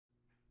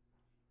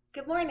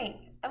Good morning.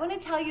 I want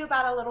to tell you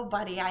about a little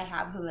buddy I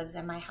have who lives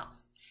in my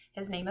house.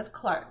 His name is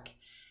Clark.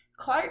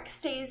 Clark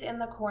stays in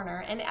the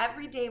corner, and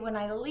every day when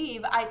I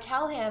leave, I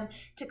tell him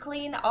to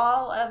clean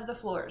all of the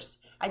floors.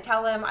 I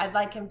tell him I'd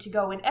like him to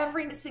go in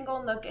every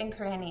single nook and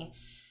cranny.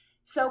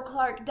 So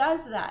Clark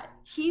does that.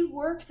 He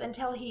works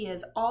until he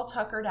is all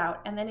tuckered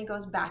out, and then he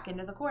goes back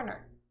into the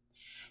corner.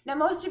 Now,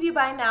 most of you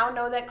by now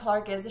know that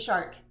Clark is a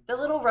shark, the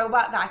little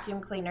robot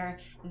vacuum cleaner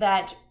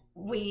that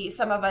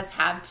some of us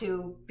have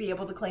to be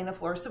able to clean the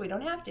floor so we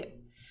don't have to.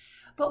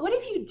 But what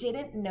if you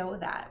didn't know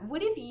that?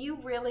 What if you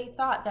really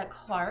thought that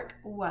Clark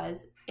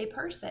was a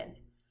person?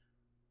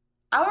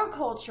 Our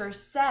culture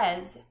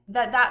says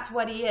that that's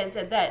what he is,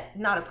 that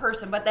not a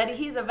person, but that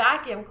he's a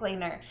vacuum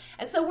cleaner.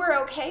 And so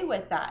we're okay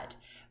with that.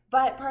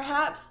 But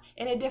perhaps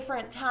in a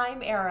different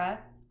time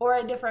era or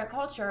a different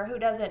culture who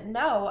doesn't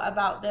know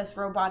about this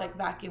robotic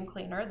vacuum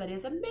cleaner that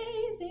is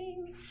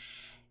amazing,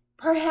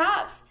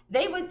 perhaps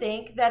they would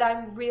think that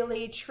I'm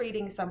really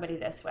treating somebody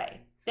this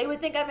way. They would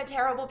think I'm a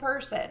terrible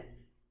person.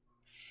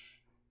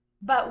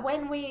 But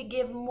when we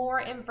give more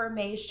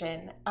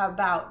information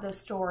about the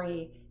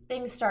story,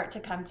 things start to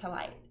come to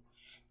light.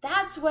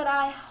 That's what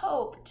I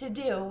hope to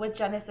do with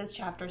Genesis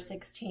chapter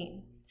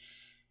 16.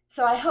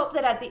 So I hope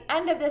that at the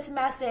end of this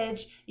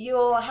message,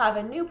 you'll have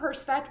a new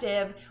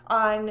perspective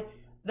on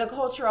the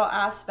cultural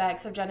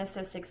aspects of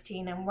Genesis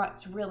 16 and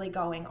what's really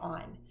going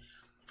on.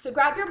 So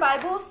grab your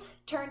Bibles,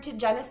 turn to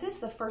Genesis,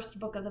 the first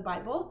book of the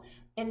Bible.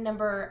 In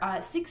number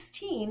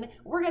 16,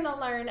 we're going to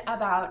learn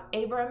about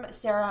Abram,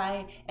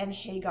 Sarai, and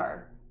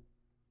Hagar.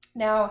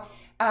 Now,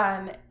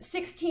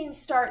 16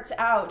 starts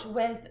out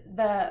with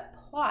the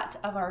plot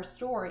of our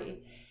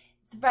story.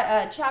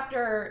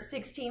 Chapter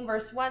 16,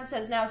 verse 1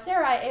 says, "Now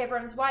Sarai,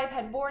 Abram's wife,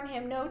 had borne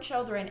him no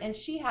children, and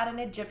she had an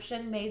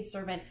Egyptian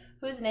maidservant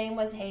whose name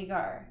was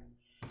Hagar."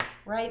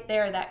 Right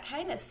there, that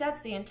kind of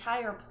sets the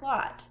entire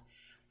plot.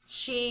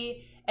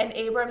 She and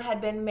Abram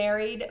had been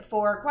married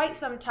for quite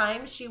some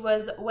time. She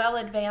was well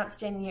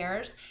advanced in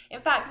years.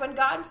 In fact, when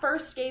God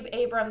first gave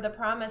Abram the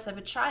promise of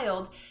a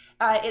child,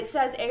 it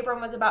says Abram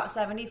was about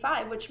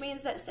 75, which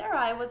means that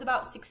Sarai was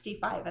about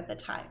 65 at the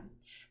time.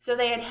 So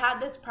they had had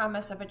this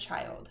promise of a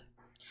child.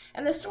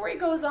 And the story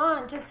goes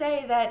on to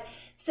say that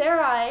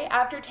Sarai,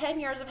 after 10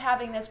 years of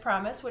having this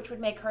promise, which would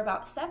make her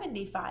about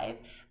 75,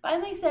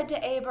 finally said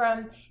to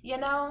Abram, "You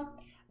know,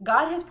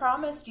 God has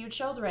promised you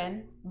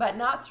children, but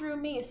not through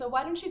me. So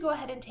why don't you go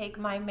ahead and take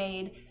my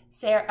maid,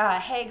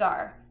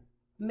 Hagar,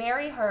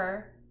 marry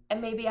her, and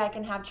maybe I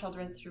can have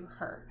children through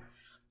her."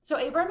 So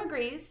Abram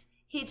agrees.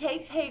 He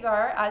takes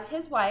Hagar as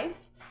his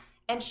wife,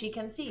 and she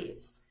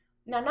conceives.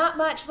 Now, not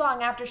much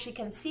long after she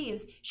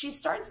conceives, she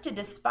starts to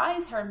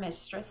despise her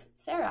mistress,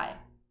 Sarai.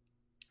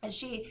 And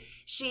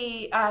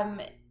she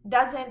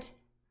doesn't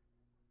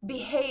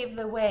behave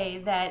the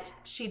way that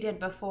she did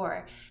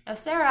before. Now,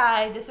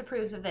 Sarai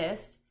disapproves of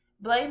this,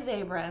 blames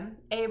Abram.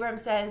 Abram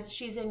says,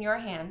 "She's in your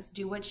hands.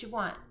 Do what you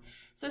want."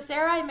 So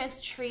Sarai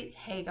mistreats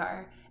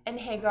Hagar, and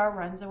Hagar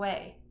runs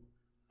away.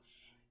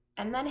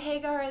 And then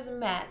Hagar is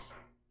met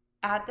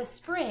at the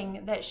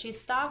spring that she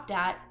stopped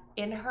at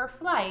in her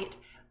flight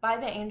by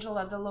the angel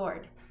of the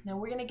Lord. Now,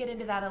 we're going to get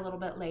into that a little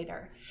bit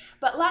later.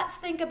 But let's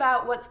think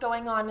about what's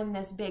going on in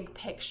this big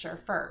picture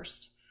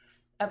first.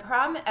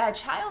 A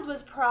child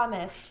was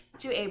promised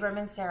to Abram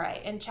and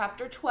Sarai in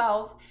chapter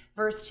 12,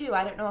 verse 2.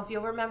 I don't know if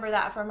you'll remember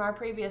that from our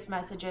previous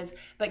messages,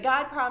 but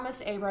God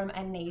promised Abram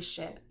a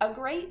nation, a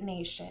great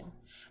nation.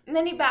 And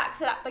then he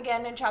backs it up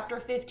again in chapter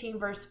 15,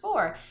 verse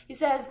 4. He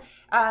says,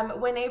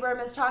 when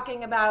Abram is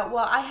talking about,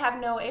 well, I have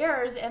no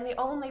heirs, and the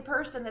only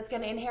person that's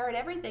going to inherit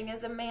everything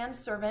is a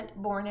manservant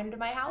born into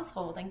my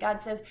household. And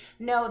God says,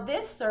 no,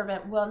 this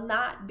servant will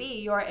not be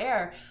your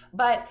heir.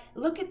 But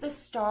look at the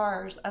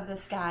stars of the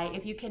sky.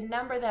 If you can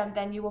number them,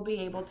 then you will be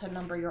able to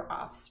number your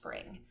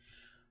offspring.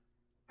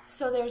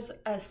 So there's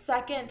a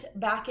second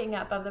backing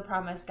up of the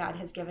promise God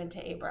has given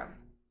to Abram.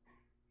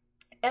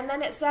 And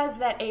then it says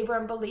that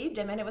Abram believed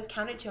him and it was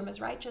counted to him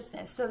as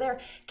righteousness. So they're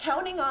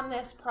counting on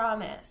this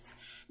promise.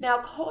 Now,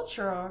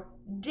 culture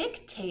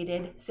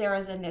dictated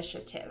Sarah's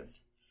initiative.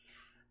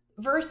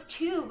 Verse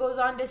 2 goes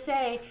on to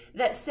say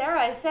that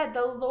Sarai said,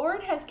 "The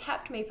Lord has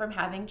kept me from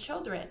having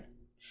children."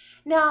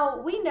 Now,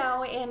 we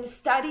know in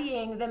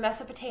studying the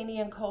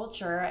Mesopotamian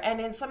culture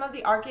and in some of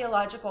the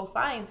archaeological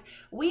finds,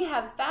 we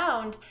have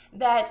found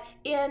that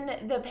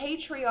in the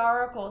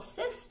patriarchal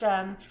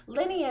system,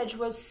 lineage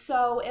was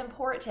so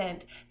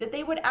important that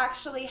they would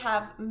actually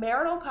have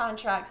marital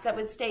contracts that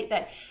would state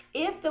that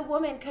if the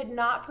woman could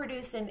not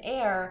produce an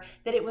heir,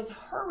 that it was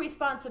her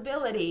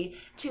responsibility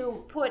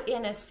to put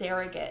in a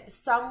surrogate.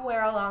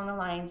 Somewhere along the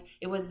lines,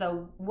 it was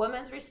the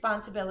woman's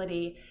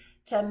responsibility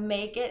to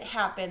make it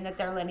happen that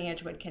their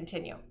lineage would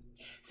continue.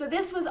 So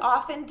this was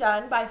often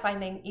done by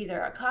finding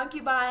either a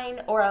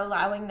concubine or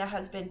allowing the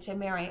husband to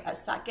marry a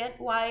second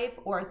wife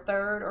or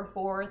third or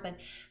fourth. And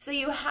so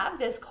you have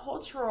this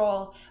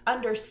cultural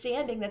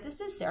understanding that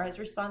this is Sarah's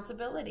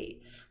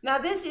responsibility. Now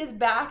this is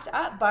backed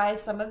up by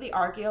some of the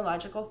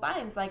archaeological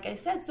finds, like I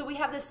said. So we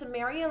have the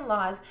Sumerian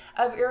laws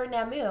of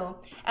Ur-Nammu,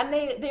 and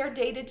they're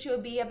dated to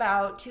be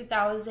about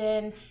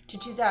 2000 to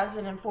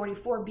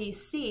 2044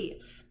 BC.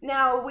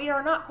 Now, we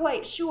are not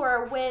quite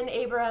sure when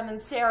Abraham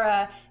and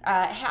Sarah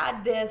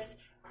had this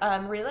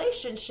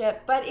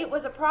relationship, but it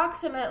was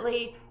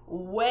approximately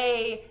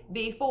way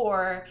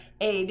before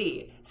AD.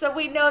 So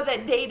we know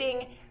that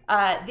dating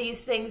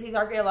these things, these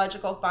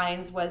archaeological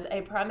finds, was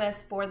a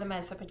premise for the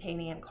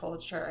Mesopotamian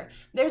culture.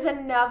 There's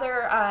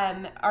another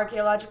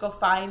archaeological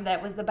find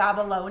that was the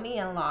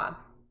Babylonian law.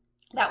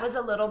 That was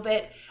a little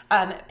bit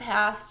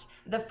past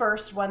the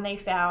first one they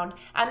found.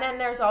 And then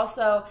there's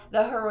also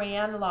the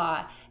Haran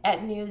law at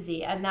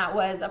Nuzi, and that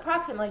was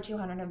approximately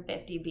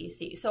 250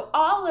 BC. So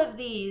all of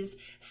these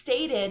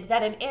stated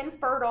that an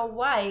infertile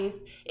wife,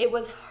 it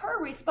was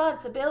her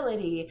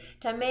responsibility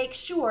to make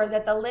sure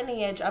that the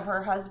lineage of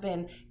her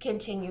husband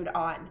continued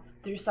on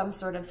through some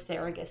sort of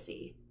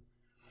surrogacy.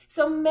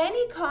 So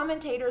many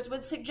commentators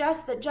would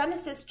suggest that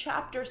Genesis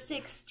chapter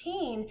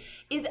 16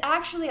 is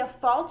actually a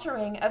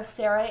faltering of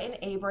Sarah and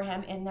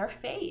Abraham in their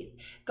faith.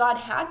 God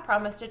had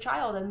promised a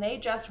child, and they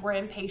just were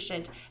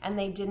impatient and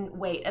they didn't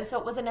wait. And so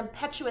it was an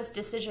impetuous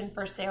decision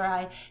for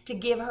Sarai to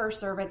give her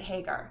servant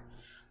Hagar.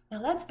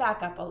 Now let's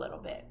back up a little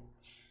bit.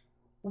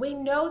 We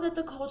know that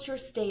the culture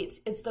states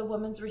it's the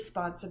woman's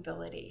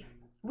responsibility.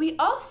 We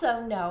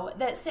also know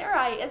that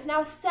Sarai is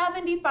now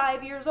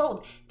 75 years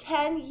old.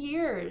 10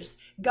 years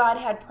God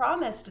had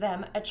promised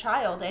them a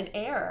child, an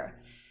heir.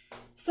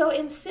 So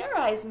in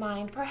Sarai's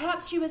mind,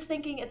 perhaps she was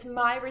thinking it's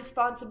my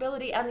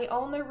responsibility, and the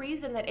only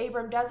reason that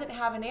Abram doesn't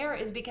have an heir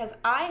is because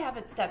I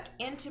haven't stepped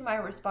into my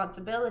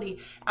responsibility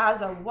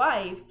as a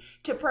wife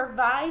to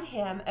provide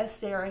him a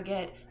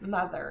surrogate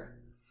mother.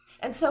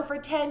 And so for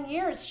 10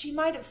 years, she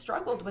might have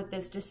struggled with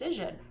this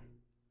decision.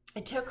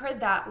 It took her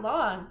that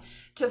long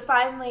to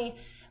finally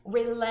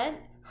relent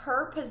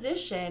her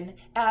position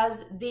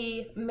as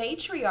the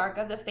matriarch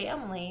of the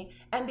family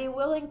and be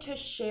willing to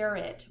share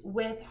it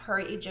with her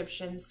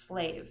Egyptian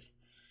slave.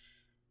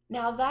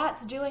 Now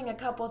that's doing a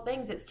couple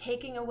things. It's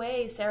taking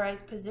away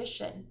Sarai's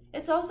position.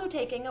 It's also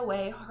taking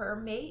away her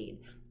maid.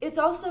 It's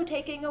also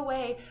taking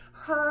away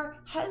her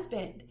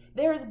husband.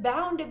 There's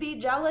bound to be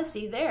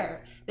jealousy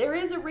there. There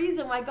is a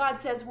reason why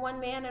God says one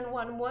man and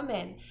one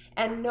woman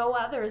and no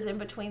others in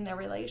between their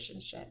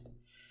relationship.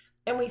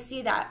 And we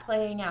see that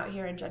playing out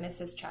here in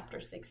Genesis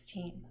chapter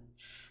 16.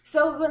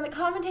 So when the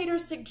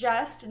commentators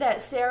suggest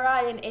that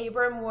Sarai and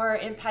Abram were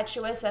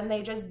impetuous and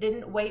they just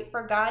didn't wait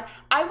for God,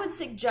 I would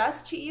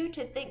suggest to you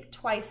to think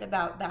twice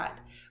about that.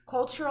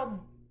 Culture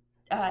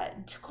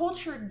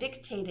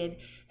dictated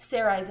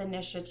Sarai's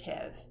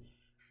initiative.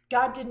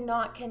 God did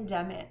not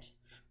condemn it.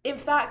 In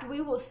fact,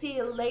 we will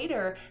see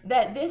later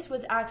that this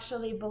was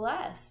actually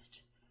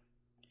blessed.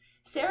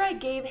 Sarai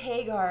gave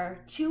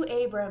Hagar to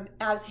Abram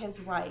as his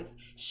wife.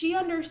 She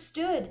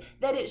understood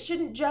that it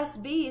shouldn't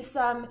just be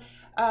some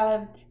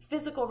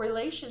physical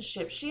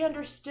relationship. She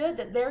understood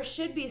that there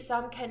should be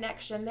some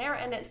connection there.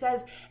 And it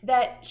says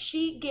that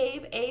she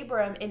gave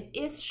Abram an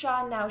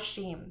Isha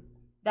Naushim.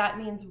 That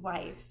means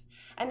wife.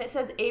 And it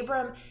says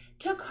Abram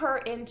took her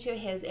into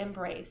his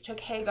embrace,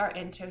 took Hagar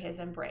into his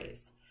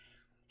embrace.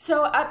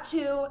 So up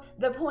to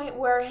the point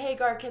where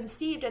Hagar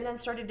conceived and then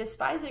started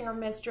despising her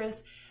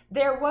mistress,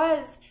 there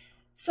was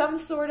some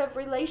sort of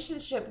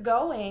relationship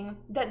going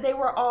that they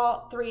were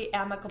all three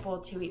amicable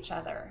to each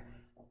other.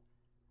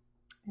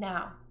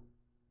 Now,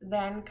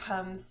 then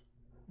comes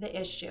the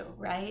issue,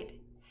 right?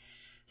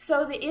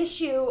 So the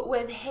issue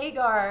with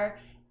Hagar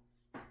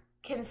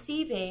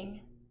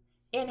conceiving,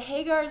 in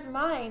Hagar's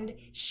mind,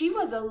 she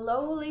was a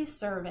lowly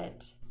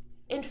servant.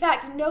 In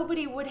fact,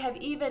 nobody would have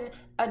even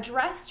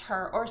addressed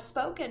her or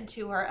spoken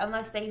to her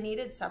unless they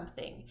needed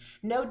something.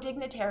 No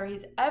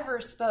dignitaries ever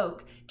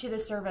spoke to the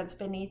servants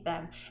beneath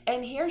them.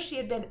 And here she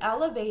had been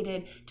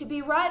elevated to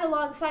be right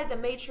alongside the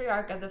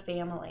matriarch of the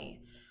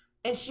family.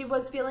 And she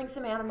was feeling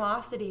some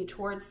animosity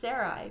towards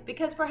Sarai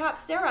because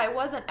perhaps Sarai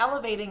wasn't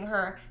elevating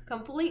her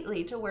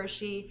completely to where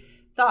she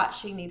thought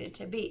she needed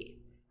to be.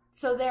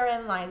 So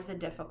therein lies the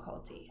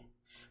difficulty.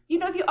 You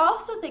know, if you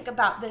also think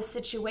about this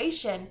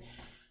situation,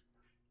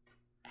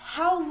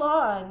 how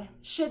long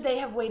should they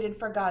have waited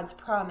for God's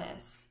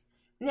promise?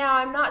 Now,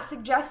 I'm not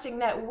suggesting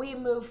that we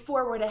move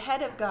forward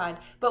ahead of God,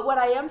 but what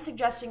I am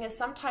suggesting is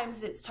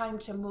sometimes it's time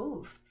to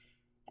move.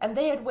 And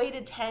they had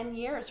waited 10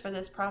 years for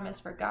this promise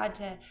for God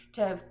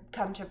to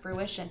come to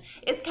fruition.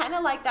 It's kind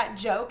of like that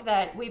joke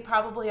that we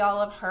probably all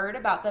have heard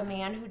about the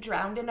man who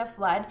drowned in a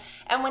flood.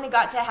 And when he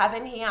got to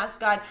heaven, he asked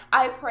God,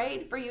 I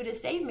prayed for you to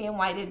save me, and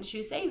why didn't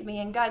you save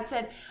me? And God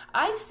said,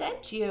 I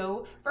sent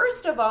you,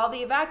 first of all,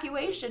 the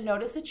evacuation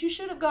notice that you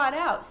should have got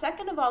out.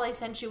 Second of all, I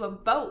sent you a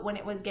boat when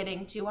it was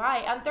getting too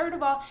high. And third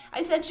of all,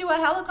 I sent you a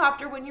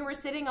helicopter when you were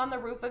sitting on the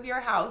roof of your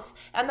house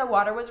and the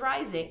water was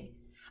rising.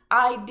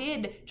 I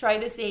did try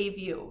to save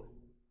you.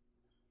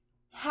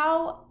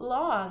 How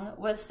long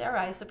was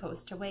Sarai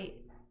supposed to wait?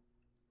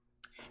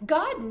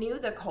 God knew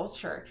the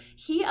culture.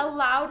 He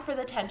allowed for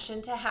the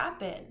tension to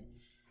happen.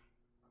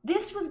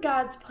 This was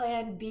God's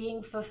plan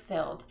being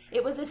fulfilled.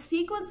 It was a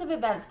sequence of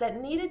events that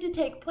needed to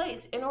take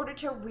place in order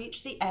to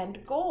reach the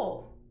end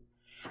goal.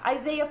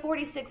 Isaiah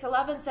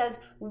 46:11 says,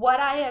 "What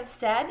I have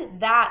said,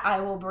 that I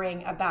will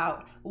bring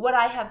about. What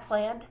I have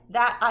planned,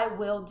 that I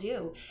will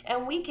do."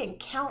 And we can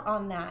count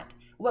on that.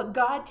 What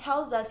God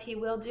tells us he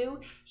will do,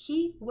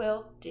 he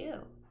will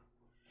do.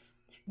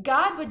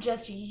 God would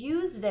just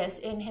use this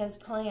in his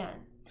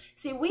plan.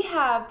 See, we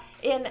have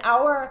in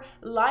our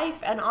life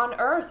and on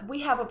earth, we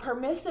have a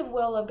permissive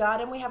will of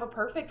God and we have a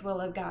perfect will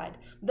of God.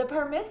 The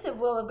permissive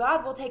will of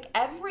God will take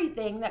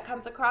everything that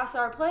comes across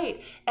our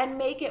plate and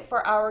make it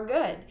for our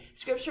good.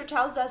 Scripture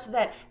tells us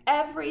that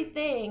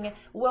everything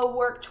will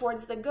work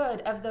towards the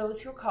good of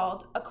those who are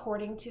called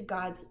according to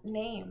God's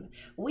name.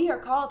 We are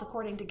called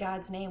according to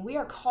God's name. We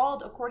are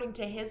called according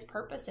to his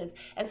purposes.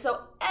 And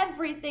so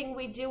everything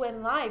we do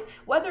in life,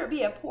 whether it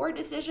be a poor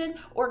decision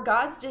or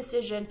God's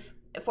decision,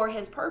 for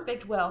his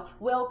perfect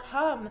will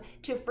come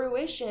to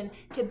fruition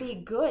to be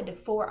good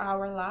for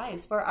our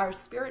lives, for our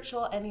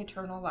spiritual and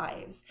eternal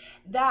lives.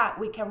 That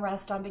we can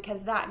rest on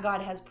because that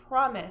God has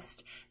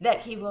promised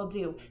that he will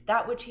do.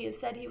 That which he has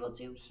said he will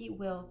do, he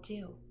will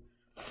do.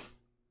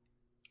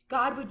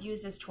 God would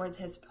use this towards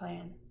his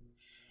plan.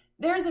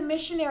 There's a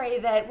missionary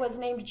that was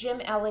named Jim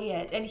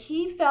Elliot, and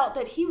he felt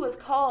that he was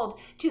called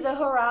to the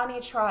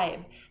Huaorani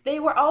tribe. They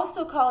were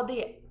also called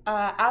the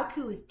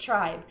Akuz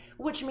tribe,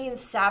 which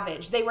means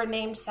savage. They were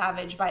named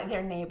savage by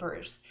their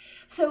neighbors.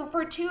 So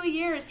for 2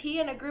 years,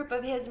 he and a group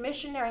of his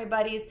missionary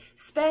buddies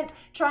spent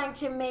trying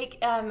to make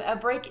a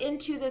break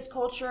into this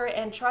culture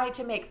and try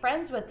to make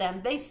friends with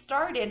them. They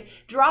started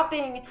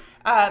dropping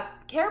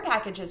care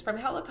packages from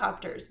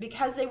helicopters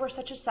because they were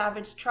such a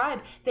savage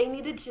tribe. They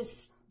needed to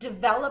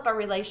develop a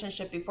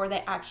relationship before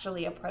they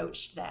actually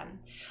approached them.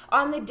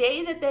 On the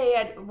day that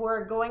they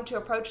were going to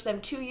approach them,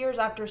 2 years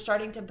after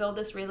starting to build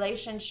this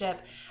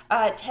relationship,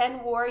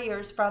 10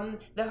 warriors from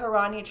the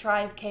Huaorani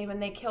tribe came and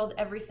they killed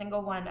every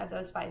single one of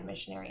those 5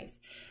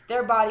 missionaries.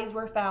 Their bodies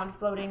were found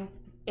floating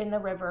in the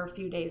river a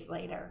few days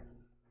later.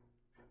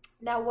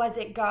 Now, was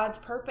it God's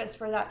purpose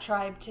for that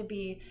tribe to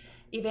be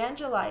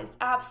evangelized?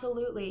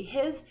 Absolutely.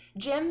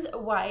 Jim's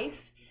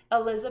wife,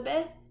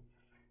 Elizabeth,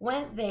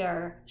 went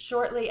there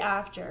shortly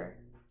after.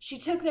 She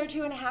took their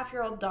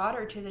 2.5-year-old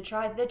daughter to the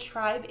tribe. The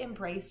tribe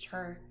embraced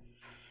her.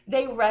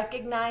 They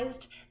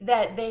recognized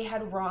that they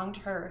had wronged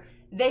her.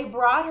 They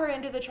brought her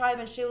into the tribe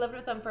and she lived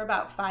with them for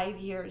about 5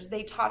 years.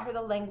 They taught her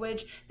the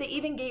language. They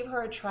even gave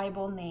her a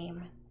tribal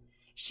name.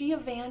 She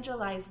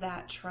evangelized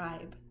that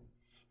tribe.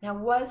 Now,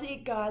 was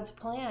it God's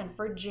plan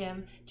for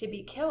Jim to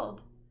be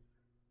killed?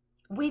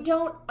 We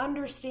don't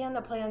understand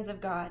the plans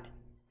of God.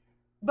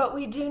 But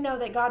we do know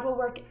that God will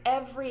work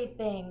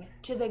everything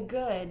to the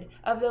good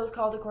of those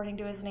called according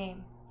to his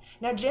name.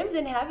 Now, Jim's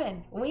in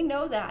heaven. We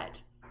know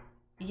that.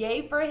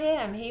 Yay for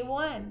him. He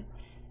won.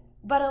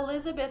 But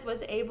Elizabeth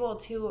was able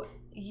to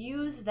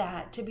use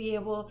that to be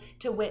able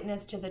to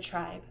witness to the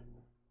tribe.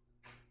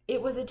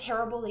 It was a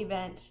terrible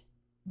event,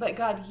 but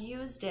God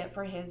used it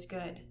for his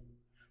good.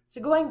 So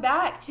going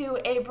back to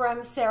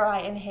Abram,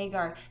 Sarai, and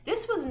Hagar,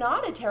 this was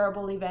not a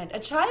terrible event. A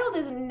child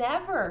is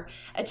never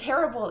a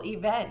terrible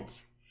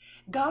event.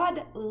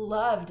 God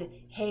loved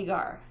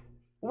Hagar.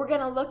 We're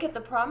going to look at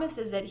the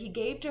promises that he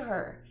gave to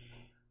her.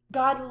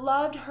 God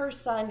loved her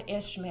son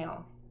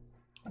Ishmael.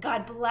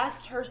 God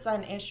blessed her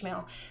son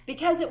Ishmael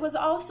because it was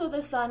also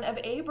the son of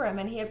Abram,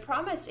 and he had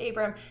promised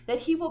Abram that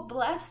he will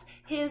bless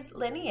his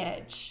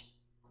lineage.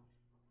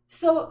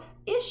 So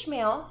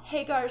Ishmael,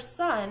 Hagar's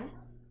son,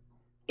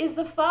 is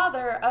the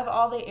father of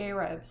all the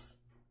Arabs.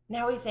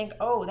 Now we think,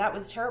 oh, that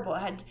was terrible.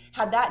 Had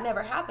that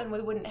never happened,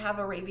 we wouldn't have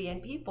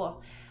Arabian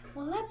people.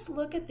 Well, let's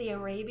look at the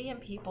Arabian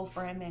people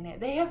for a minute.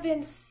 They have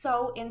been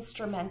so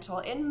instrumental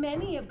in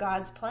many of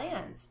God's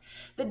plans.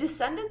 The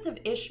descendants of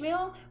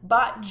Ishmael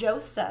bought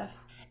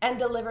Joseph and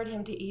delivered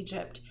him to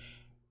Egypt.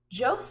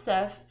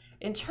 Joseph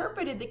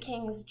interpreted the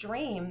king's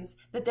dreams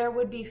that there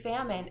would be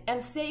famine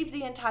and saved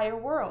the entire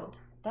world.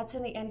 That's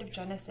in the end of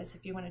Genesis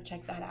if you want to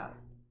check that out.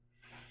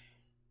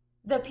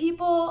 The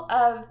people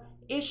of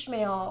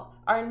Ishmael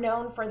are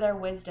known for their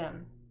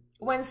wisdom.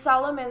 When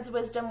Solomon's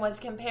wisdom was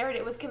compared,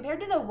 it was compared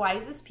to the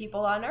wisest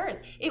people on earth.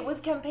 It was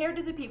compared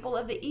to the people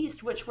of the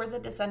East, which were the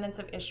descendants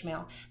of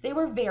Ishmael. They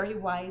were very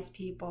wise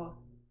people.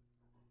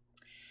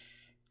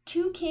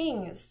 2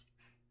 kings,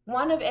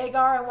 one of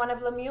Hagar and one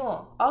of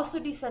Lemuel, also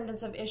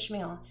descendants of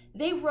Ishmael.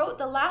 They wrote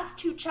the last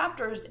 2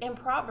 chapters in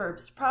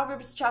Proverbs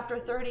chapter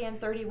 30 and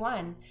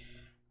 31.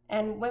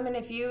 And women,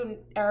 if you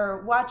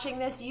are watching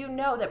this, you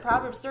know that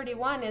Proverbs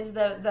 31 is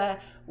the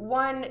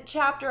one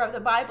chapter of the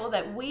Bible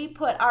that we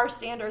put our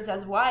standards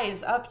as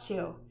wives up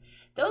to.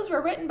 Those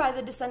were written by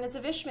the descendants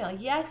of Ishmael.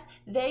 Yes,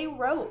 they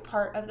wrote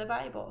part of the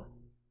Bible.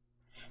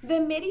 The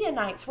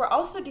Midianites were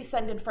also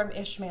descended from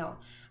Ishmael.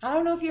 I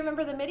don't know if you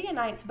remember the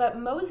Midianites, but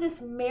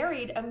Moses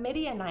married a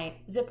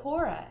Midianite,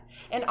 Zipporah.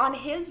 And on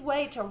his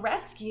way to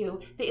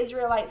rescue the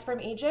Israelites from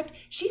Egypt,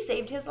 she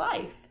saved his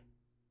life.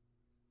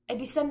 A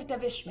descendant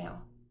of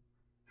Ishmael.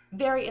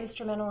 Very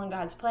instrumental in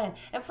God's plan.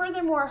 And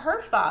furthermore,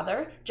 her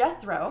father,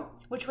 Jethro,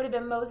 which would have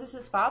been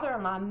Moses'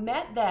 father-in-law,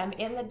 met them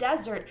in the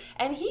desert,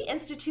 and he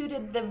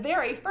instituted the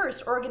very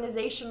first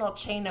organizational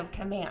chain of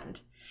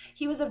command.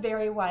 He was a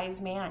very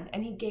wise man,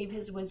 and he gave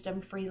his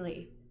wisdom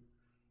freely.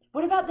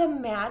 What about the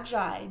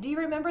Magi? Do you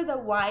remember the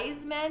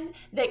wise men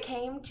that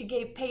came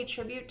to pay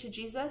tribute to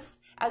Jesus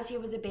as he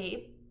was a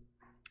babe?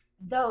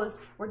 Those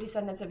were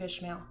descendants of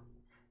Ishmael.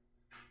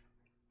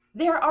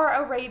 There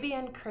are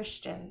Arabian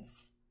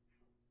Christians.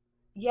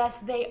 Yes,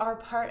 they are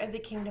part of the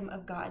kingdom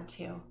of God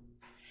too.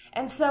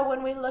 And so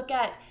when we look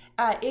at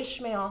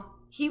Ishmael,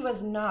 he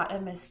was not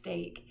a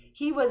mistake.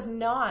 He was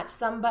not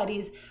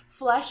somebody's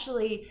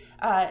fleshly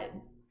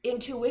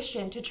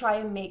intuition to try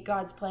and make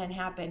God's plan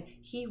happen.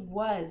 He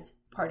was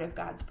part of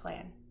God's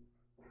plan.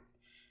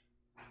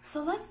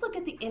 So let's look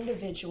at the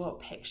individual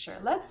picture.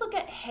 Let's look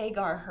at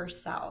Hagar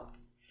herself.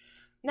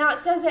 Now it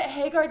says that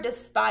Hagar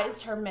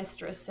despised her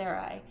mistress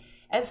Sarai,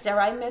 and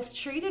Sarai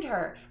mistreated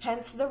her,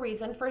 hence the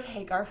reason for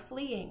Hagar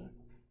fleeing.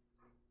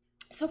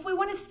 So if we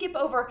want to skip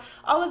over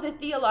all of the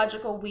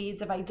theological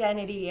weeds of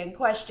identity and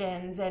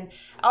questions and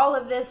all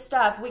of this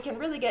stuff, we can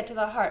really get to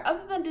the heart,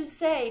 other than to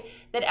say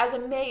that as a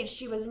maid,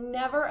 she was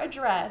never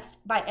addressed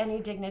by any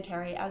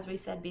dignitary, as we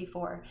said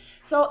before.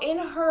 So in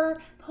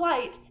her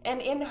plight and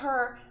in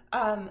her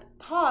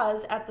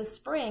pause at the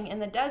spring in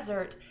the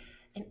desert,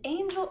 an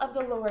angel of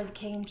the Lord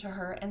came to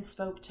her and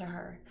spoke to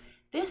her.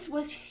 This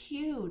was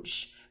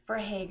huge for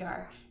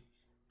Hagar.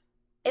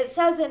 It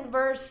says in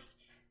verse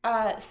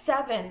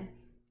 7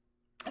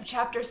 of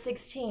chapter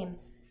 16,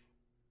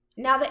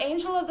 now the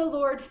angel of the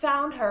Lord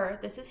found her,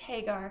 this is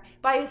Hagar,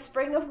 by a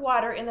spring of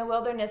water in the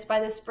wilderness, by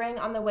the spring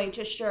on the way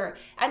to Shur.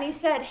 And he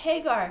said,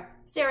 Hagar,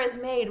 Sarah's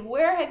maid,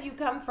 where have you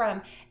come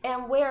from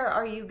and where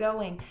are you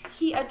going?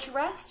 He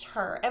addressed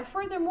her, and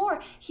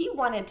furthermore, he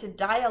wanted to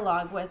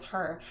dialogue with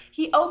her.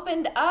 He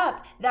opened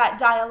up that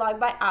dialogue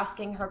by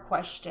asking her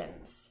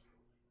questions.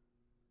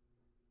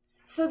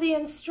 So the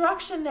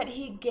instruction that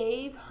he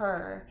gave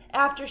her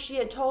after she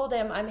had told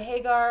him, I'm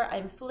Hagar,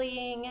 I'm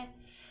fleeing,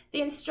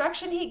 the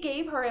instruction he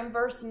gave her in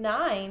verse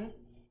 9,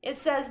 it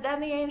says,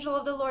 then the angel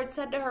of the Lord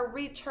said to her,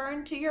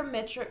 return to your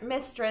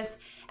mistress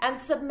and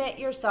submit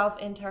yourself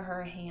into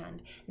her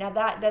hand. Now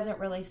that doesn't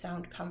really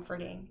sound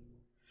comforting.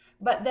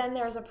 But then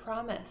there's a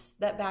promise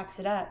that backs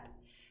it up.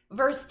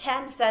 Verse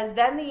 10 says,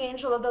 then the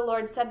angel of the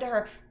Lord said to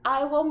her,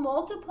 I will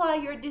multiply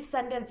your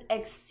descendants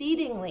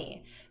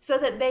exceedingly, so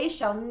that they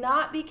shall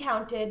not be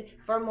counted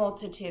for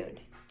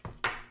multitude.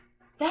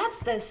 That's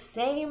the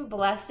same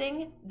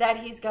blessing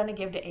that he's going to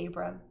give to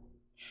Abram.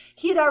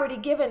 He had already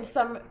given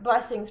some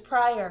blessings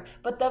prior,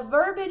 but the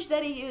verbiage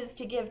that he used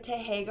to give to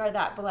Hagar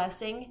that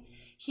blessing,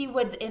 he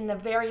would in the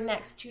very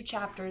next 2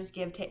 chapters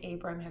give to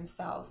Abram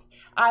himself.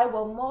 I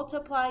will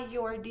multiply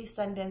your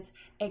descendants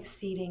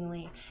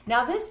exceedingly.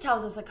 Now this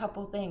tells us a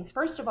couple things.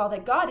 First of all,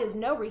 that God is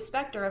no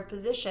respecter of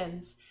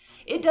positions.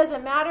 It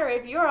doesn't matter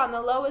if you're on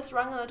the lowest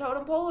rung of the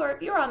totem pole or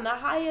if you're on the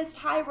highest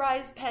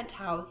high-rise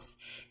penthouse.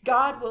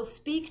 God will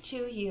speak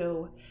to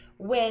you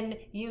when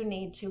you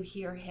need to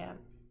hear him.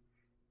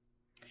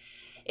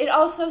 It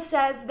also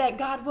says that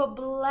God will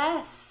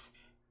bless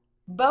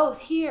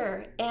both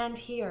here and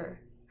here.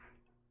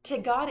 To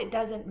God, it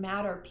doesn't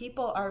matter.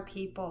 People are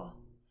people.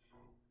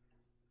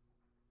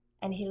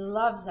 And he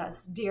loves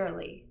us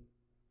dearly.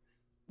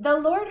 The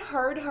Lord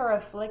heard her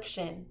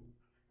affliction.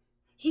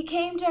 He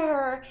came to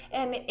her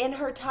and in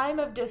her time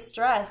of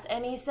distress,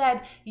 and he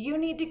said, you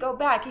need to go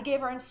back. He gave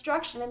her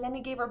instruction, and then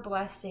he gave her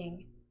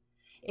blessing.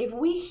 If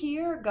we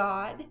hear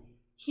God,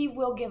 he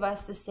will give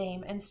us the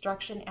same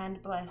instruction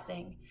and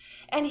blessing.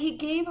 And he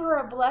gave her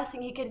a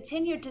blessing. He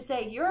continued to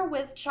say, you're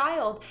with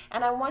child,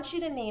 and I want you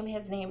to name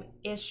his name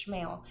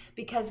Ishmael,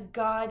 because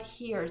God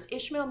hears.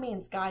 Ishmael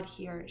means God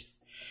hears.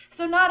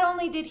 So not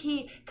only did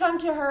he come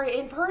to her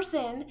in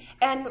person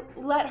and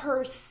let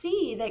her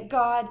see that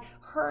God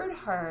heard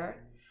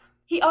her,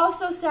 he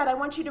also said, I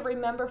want you to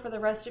remember for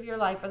the rest of your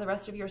life, for the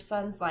rest of your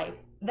son's life,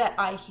 that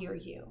I hear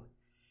you.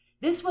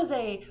 This was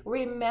a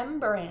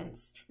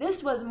remembrance.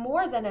 This was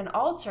more than an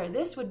altar.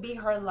 This would be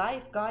her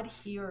life. God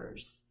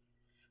hears.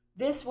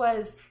 This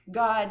was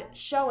God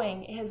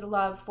showing his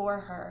love for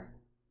her.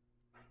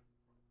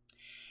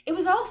 It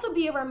was also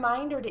be a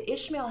reminder to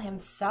Ishmael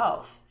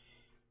himself.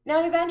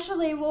 Now,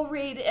 eventually we'll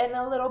read in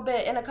a little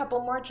bit, in a couple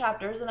more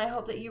chapters, and I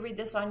hope that you read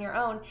this on your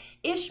own.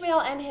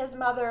 Ishmael and his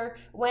mother,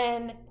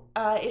 when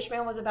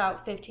Ishmael was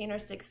about 15 or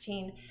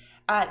 16,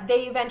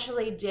 they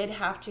eventually did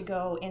have to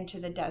go into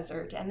the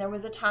desert, and there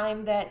was a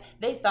time that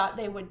they thought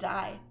they would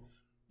die.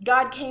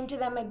 God came to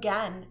them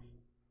again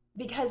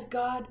because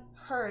God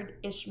heard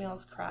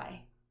Ishmael's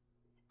cry,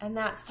 and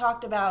that's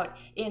talked about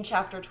in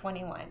chapter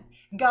 21.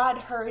 God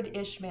heard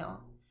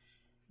Ishmael.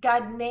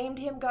 God named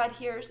him God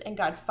hears, and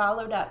God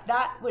followed up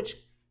that which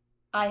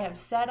I have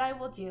said I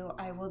will do,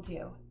 I will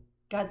do.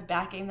 God's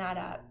backing that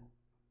up.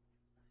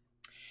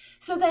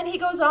 So then he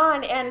goes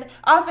on, and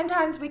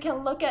oftentimes we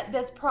can look at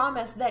this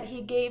promise that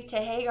he gave to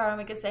Hagar and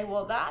we can say,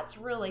 well, that's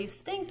really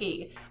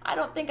stinky. I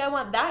don't think I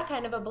want that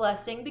kind of a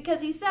blessing,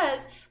 because he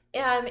says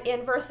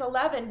in verse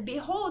 11,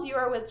 behold, you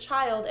are with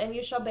child and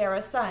you shall bear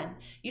a son.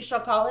 You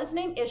shall call his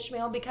name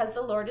Ishmael, because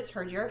the Lord has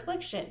heard your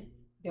affliction.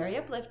 Very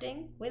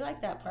uplifting. We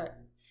like that part.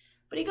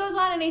 But he goes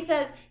on and he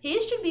says,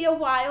 he should be a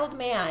wild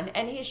man,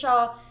 and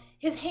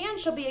his hand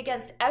shall be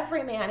against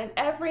every man, and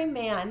every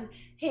man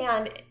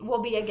hand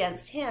will be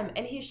against him,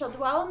 and he shall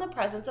dwell in the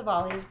presence of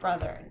all his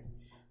brethren.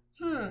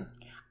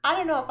 I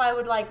don't know if I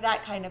would like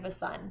that kind of a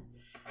son.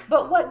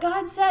 But what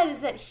God said is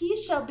that he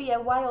shall be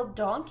a wild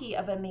donkey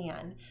of a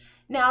man.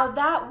 Now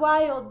that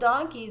wild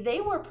donkey,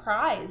 they were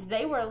prized.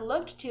 They were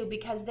looked to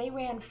because they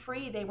ran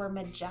free. They were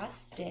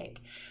majestic.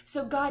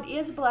 So God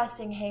is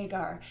blessing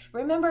Hagar.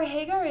 Remember,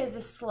 Hagar is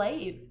a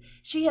slave.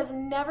 She has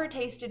never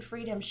tasted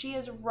freedom. She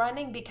is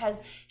running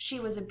because she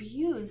was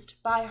abused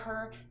by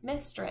her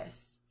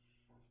mistress.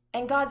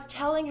 And God's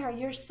telling her,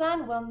 your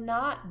son will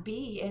not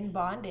be in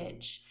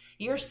bondage.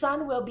 Your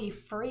son will be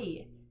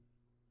free.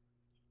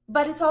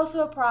 But it's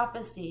also a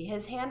prophecy.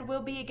 His hand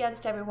will be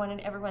against everyone, and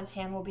everyone's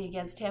hand will be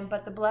against him.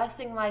 But the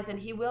blessing lies in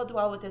he will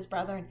dwell with his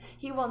brethren.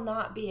 He will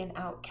not be an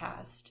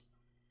outcast.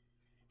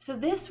 So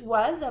this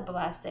was a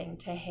blessing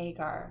to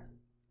Hagar.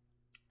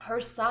 Her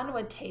son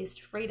would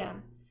taste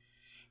freedom.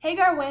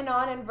 Hagar went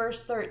on in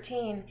verse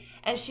 13,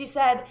 and she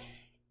said,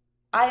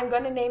 I am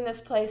going to name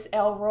this place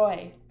El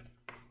Roi,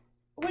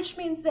 which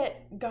means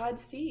that God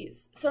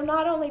sees. So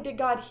not only did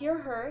God hear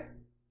her,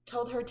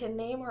 told her to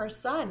name her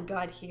son,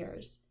 God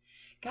hears.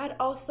 God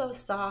also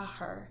saw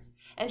her.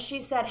 And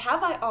she said,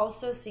 have I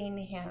also seen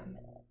him?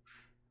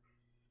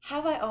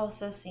 Have I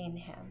also seen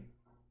him?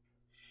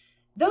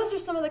 Those are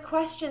some of the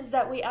questions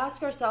that we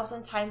ask ourselves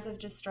in times of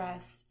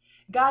distress.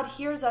 God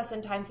hears us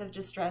in times of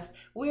distress.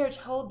 We are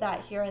told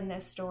that here in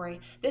this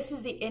story. This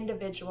is the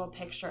individual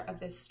picture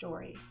of this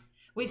story.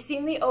 We've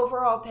seen the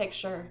overall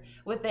picture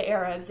with the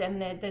Arabs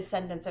and the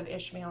descendants of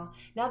Ishmael.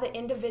 Now the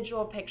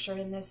individual picture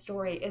in this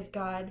story is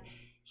God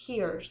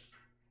hears,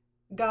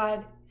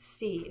 God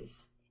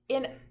sees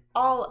in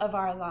all of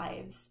our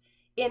lives,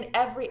 in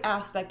every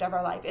aspect of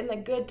our life, in the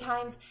good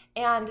times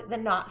and the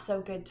not so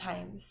good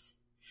times.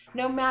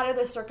 No matter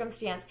the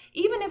circumstance,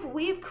 even if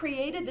we've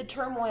created the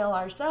turmoil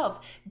ourselves,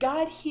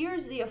 God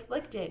hears the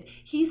afflicted.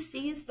 He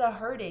sees the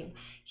hurting.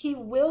 He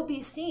will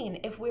be seen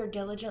if we're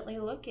diligently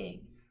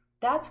looking.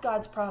 That's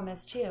God's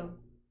promise too.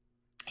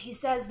 He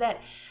says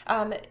that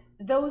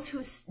those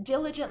who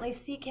diligently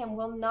seek him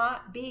will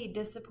not be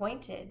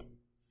disappointed.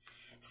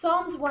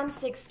 Psalms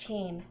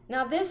 116.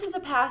 Now this is a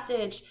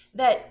passage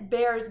that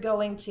bears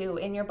going to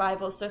in your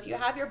Bible. So if you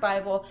have your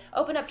Bible,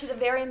 open up to the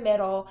very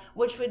middle,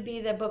 which would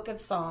be the book of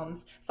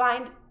Psalms.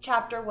 Find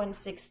chapter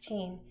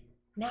 116.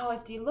 Now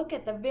if you look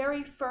at the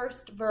very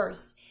first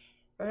verse,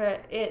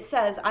 it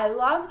says, I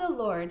love the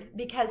Lord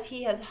because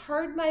he has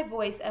heard my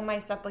voice and my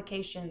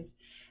supplications.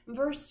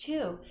 Verse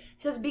 2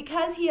 says,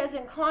 because he has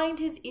inclined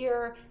his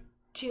ear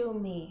to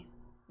me.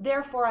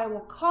 Therefore, I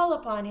will call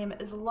upon him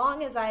as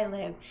long as I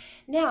live.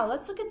 Now,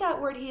 let's look at that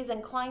word, he has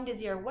inclined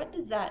his ear. What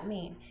does that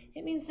mean?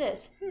 It means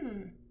this.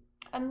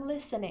 I'm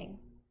listening.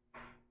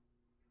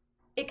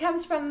 It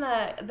comes from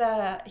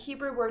the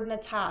Hebrew word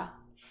natah,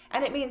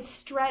 and it means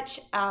stretch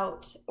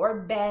out or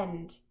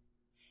bend,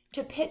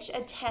 to pitch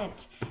a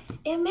tent.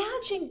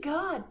 Imagine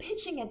God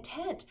pitching a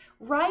tent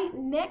right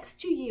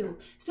next to you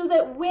so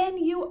that when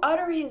you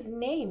utter his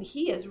name,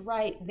 he is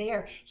right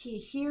there. He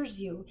hears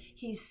you.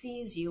 He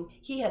sees you.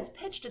 He has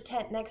pitched a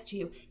tent next to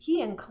you.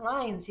 He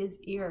inclines his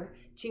ear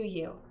to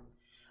you.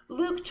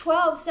 Luke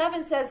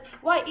 12:7 says,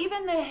 why,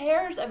 even the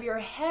hairs of your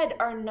head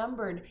are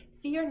numbered.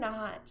 Fear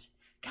not.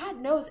 God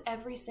knows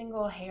every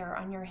single hair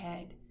on your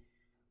head.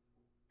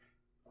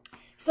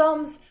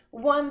 Psalms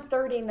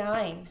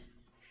 139.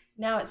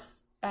 Now it's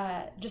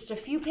just a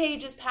few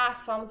pages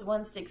past Psalms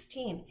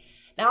 116.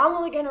 Now I'm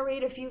only going to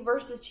read a few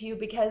verses to you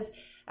because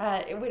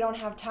we don't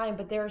have time,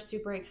 but they're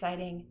super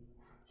exciting.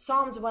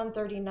 Psalms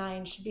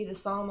 139 should be the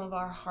psalm of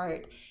our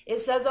heart.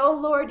 It says, O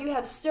Lord, you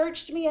have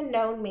searched me and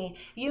known me.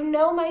 You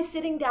know my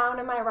sitting down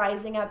and my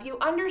rising up. You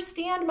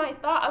understand my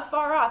thought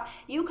afar off.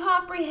 You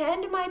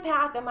comprehend my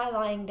path and my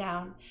lying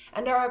down,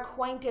 and are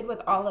acquainted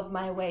with all of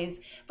my ways.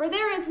 For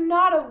there is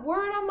not a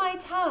word on my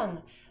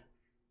tongue.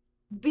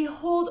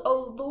 Behold,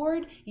 O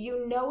Lord,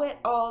 you know it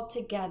all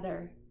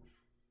together.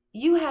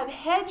 You have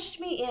hedged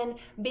me in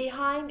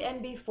behind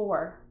and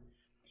before.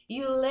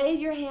 You laid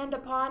your hand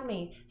upon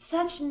me.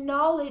 Such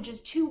knowledge is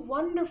too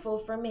wonderful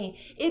for me.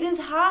 It is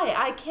high.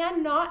 I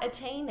cannot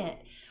attain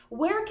it.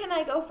 Where can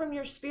I go from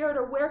your spirit,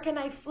 or where can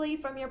I flee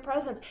from your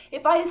presence?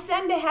 If I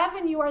ascend to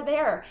heaven, you are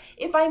there.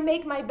 If I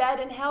make my bed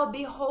in hell,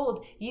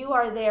 behold, you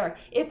are there.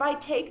 If I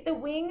take the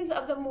wings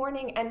of the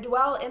morning and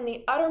dwell in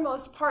the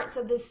uttermost parts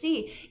of the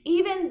sea,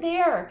 even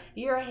there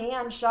your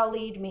hand shall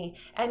lead me,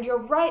 and your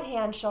right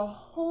hand shall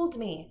hold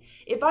me.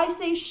 If I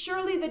say,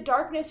 surely the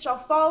darkness shall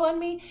fall on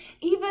me,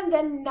 even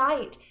the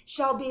night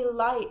shall be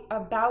light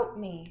about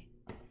me.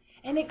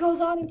 And it goes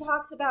on and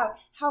talks about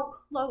how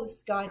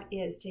close God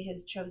is to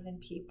his chosen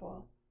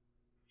people.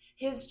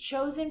 His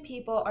chosen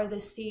people are the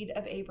seed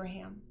of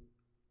Abraham.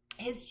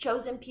 His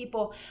chosen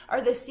people are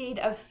the seed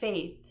of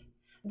faith,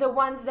 the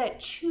ones that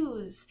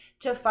choose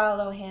to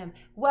follow him,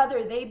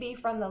 whether they be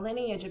from the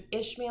lineage of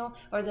Ishmael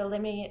or the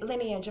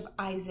lineage of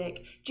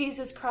Isaac.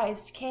 Jesus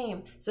Christ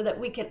came so that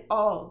we could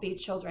all be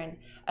children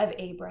of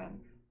Abraham.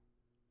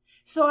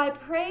 So I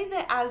pray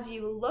that as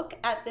you look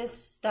at this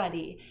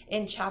study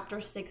in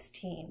chapter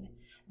 16,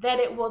 that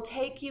it will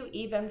take you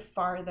even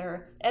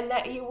farther, and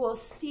that you will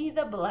see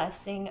the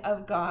blessing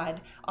of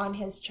God on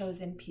his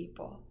chosen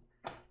people.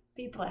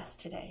 Be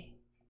blessed today.